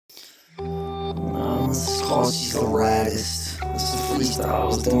called She's the Raddest. This is a freestyle I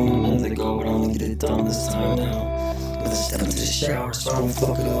was doing a minute ago, but I'm gonna get it done this time now. Let's step into the shower so I don't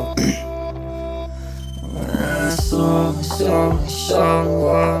fuck it up. I saw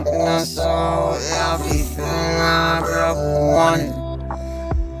up, and I saw everything I've ever wanted.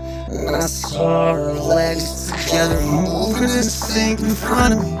 And I saw her legs together moving in sync in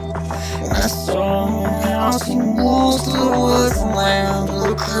front of me. And I saw how she moves through the woods and land through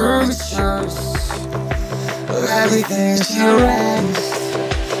the curvatures of everything she raised.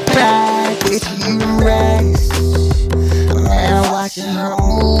 Back with you raised. Man, watching her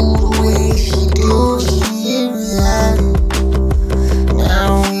move the way she do, she is that.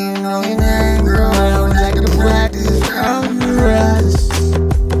 Now you know your name, girl. I don't like to practice, girl, you rest.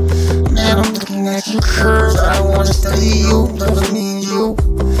 Man, I'm looking at your curves, I wanna study you, doesn't mean you.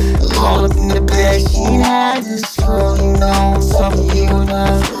 All up in the bed, she had this girl, you know I'm talking to you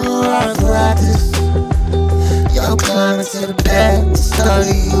now. I practice. Yo, climbing to the bed,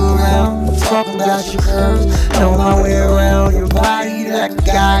 study you around, talking about your curves, know my way around your body like a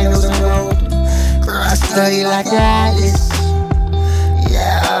guy knows the road. Girl, I study like raddest.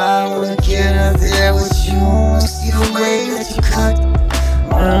 Yeah, I wanna get up there with you, see the way that you cut.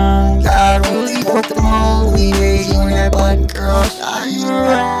 God really broke the mold, we made you in that button, girl, shot you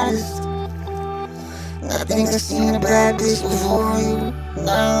raddest. I think I've seen a bad bitch before you,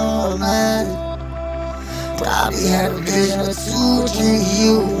 now I'm mad. Probably had a vision or two, drink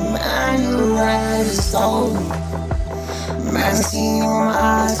you, man, you're raddest, oh. Man, I seen you in my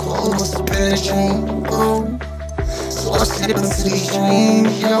eyes, closed, must have been a dream, oh. So I slip into these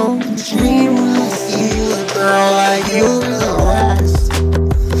dreams, yo, dream when I see you, a girl like you, the raddest.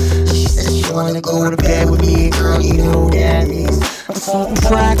 She said she wanna go to bed with me, girl, you know what that means. I'm talking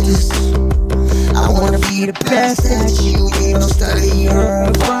practice. I wanna be the best at you, you know, study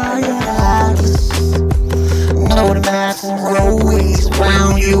her fire habits. Know the maps and roadways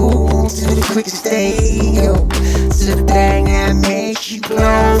around you, to the quickest day, yo, to the thing that makes you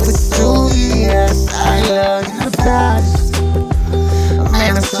blow for so yes, I love you the best.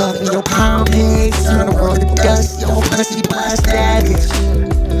 Man, I'm sucking your pound pigs, turn the world to dust, yo, pussy blast that bitch.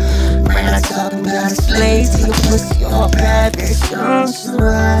 Man, I'm talking about a slave to your pussy, all bad bitch, I'm so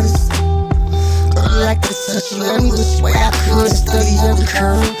raddest. I like to touch you every which way I could, study every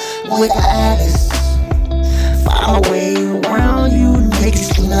curve with the addest. Find my way around you and make you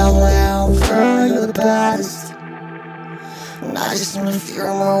smell loud, girl, you're the baddest. And I just wanna figure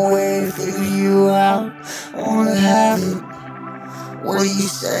my way, figure you out, I wanna have it. What do you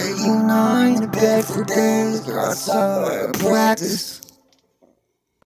say? You know I ain't in bed for days, girl, I tell her to practice.